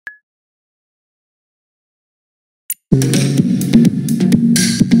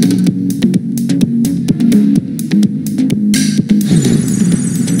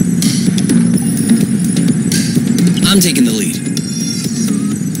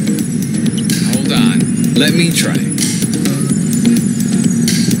Let me try.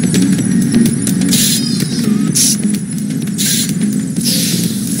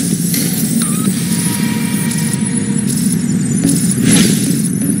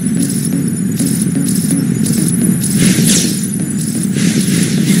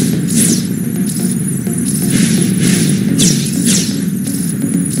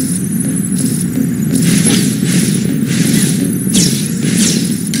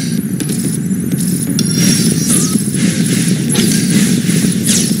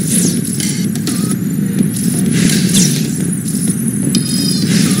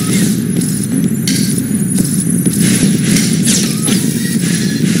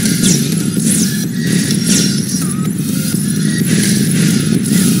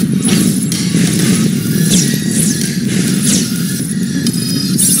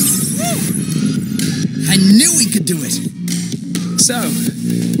 So,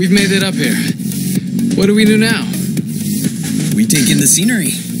 we've made it up here. What do we do now? We take in the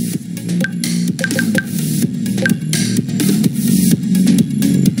scenery.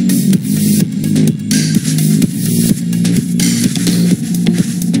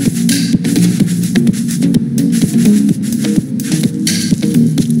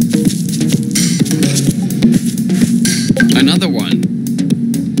 Another one.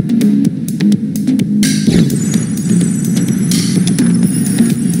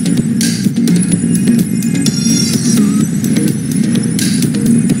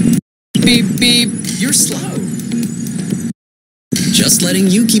 Beep, beep. You're slow. Just letting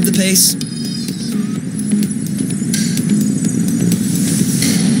you keep the pace.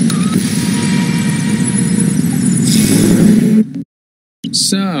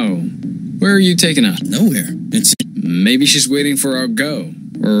 So, where are you taking us? Nowhere. Maybe she's waiting for our go,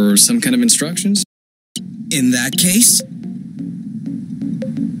 or some kind of instructions? In that case,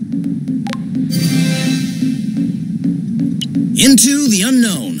 into the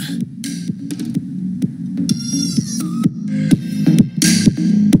unknown.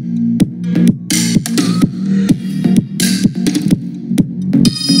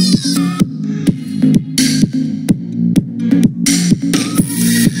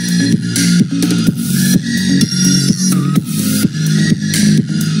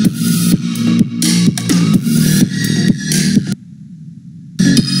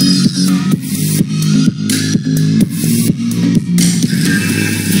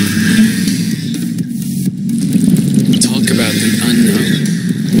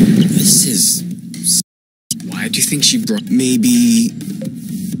 Why do you think she brought... Maybe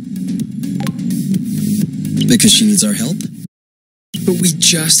because she needs our help? But we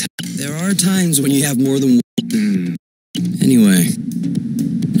just... There are times when you have more than one. Anyway,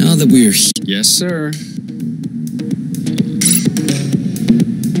 now that we're here... Yes, sir.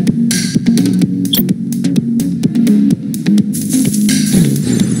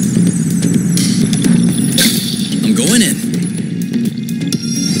 I'm going in.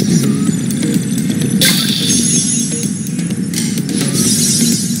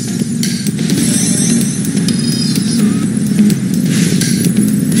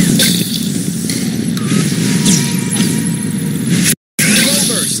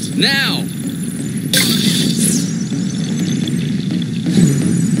 Now!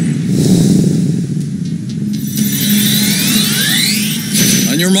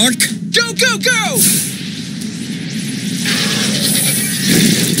 On your mark. Go, go, go!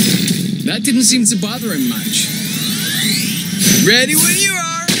 That didn't seem to bother him much. Ready when you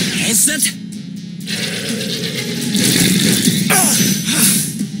are! All set.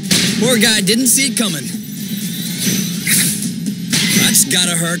 Poor guy didn't see it coming. That's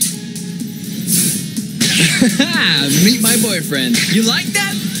gotta hurt. Meet my boyfriend. You like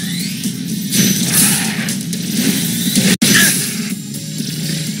that?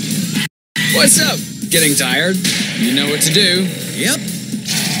 What's up? Getting tired? You know what to do. Yep.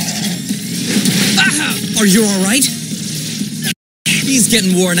 Are you all right? He's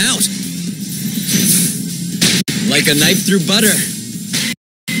getting worn out. Like a knife through butter.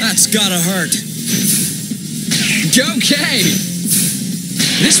 That's gotta hurt. Okay.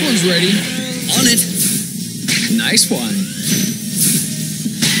 This one's ready. On it. Nice one.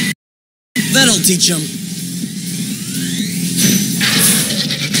 That'll teach him.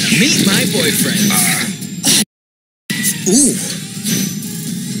 Meet my boyfriend. Ooh.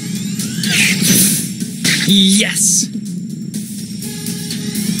 Yes.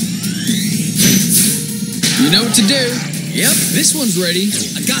 You know what to do. Yep. This one's ready.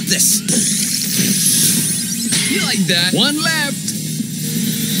 I got this. You like that? One left.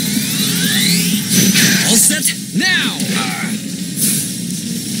 All set. Now.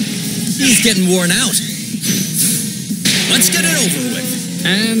 He's getting worn out. Let's get it over with.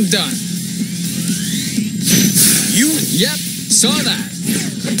 And done. You? Yep, saw that.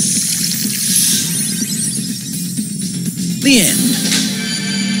 The end.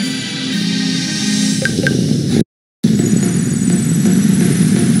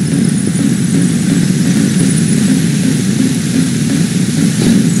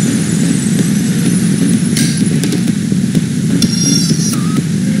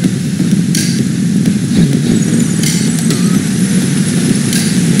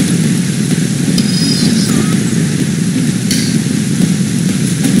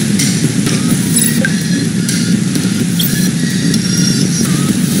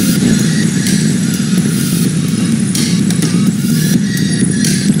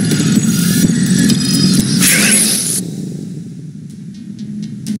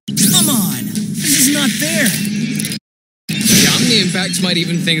 Impact might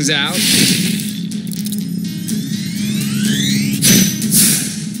even things out.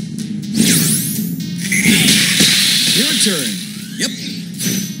 Your turn. Yep.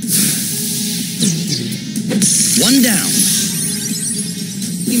 One down.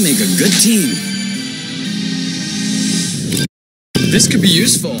 You make a good team. This could be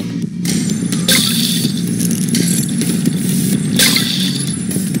useful.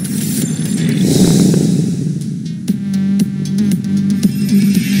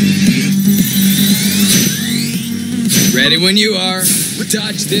 Ready when you are.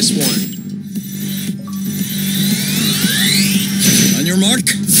 Dodge this one. On your mark.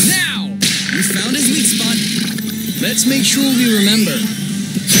 Now! You found his weak spot. Let's make sure we remember.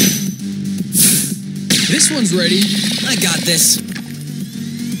 This one's ready. I got this.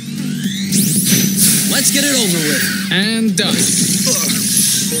 Let's get it over with. And done.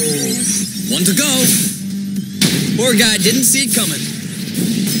 One to go. Poor guy didn't see it coming.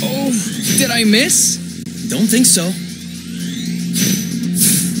 Oh, did I miss? Don't think so.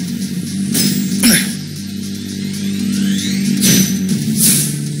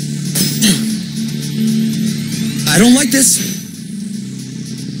 I don't like this.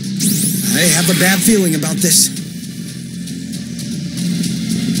 I have a bad feeling about this.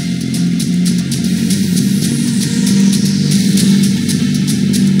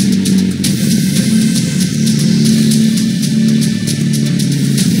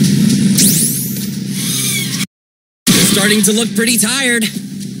 Starting to look pretty tired.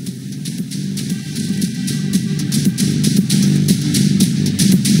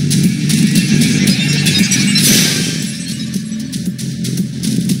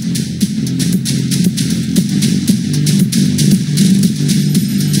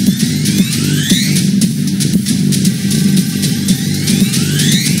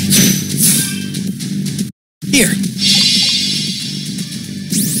 Here.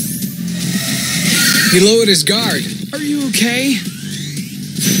 He lowered his guard. Are you okay?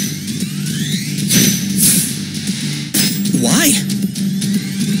 Why?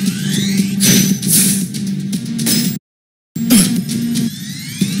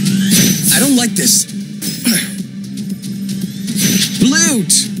 I don't like this.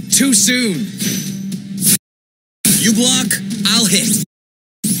 Blute! Too soon. You block, I'll hit.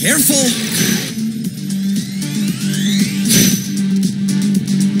 Careful.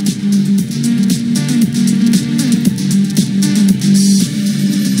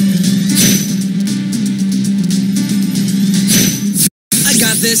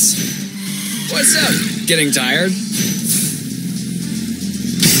 This. What's up? Getting tired?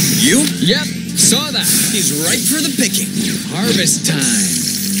 You? Yep, saw that. He's ripe for the picking. Harvest time.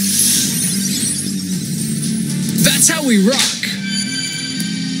 That's how we rock.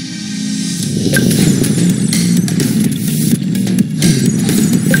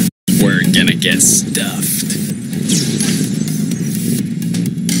 We're gonna get stuffed.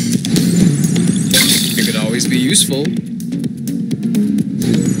 It could always be useful.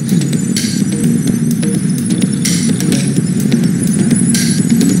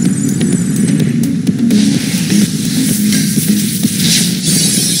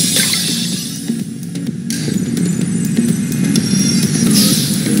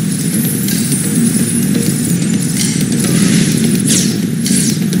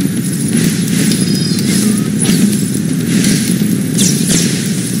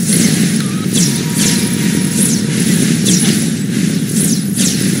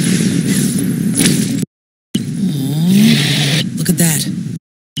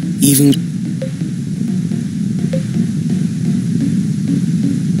 Even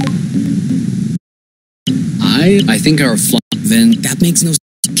I think our fly then that makes no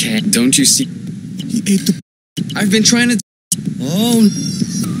sense. Don't you see? He ate the. I've been trying to. Oh.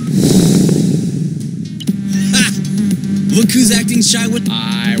 Ha! Look who's acting shy with...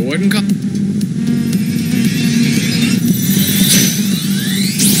 I wouldn't call...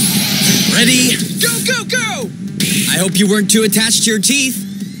 Ready? Go, go, go! I hope you weren't too attached to your teeth.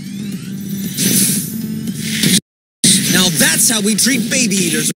 Now that's how we treat baby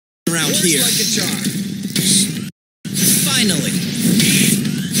eaters around Works here. like a charm. Finally.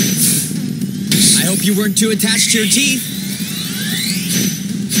 I hope you weren't too attached to your teeth.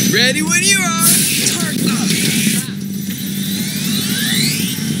 Ready when you are.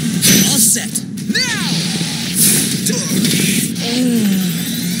 All set. Now!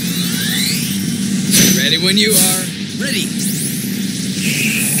 Ready when you are. Ready.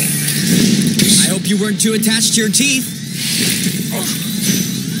 I hope you weren't too attached to your teeth.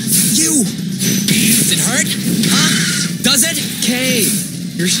 You! Does it hurt? Huh? Does it? Kay,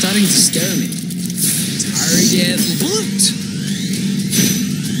 you're starting to scare me. Target looked.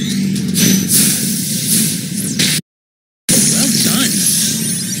 Well done.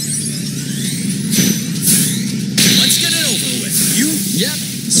 Let's get it over with. You? Yep,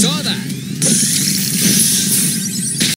 saw that.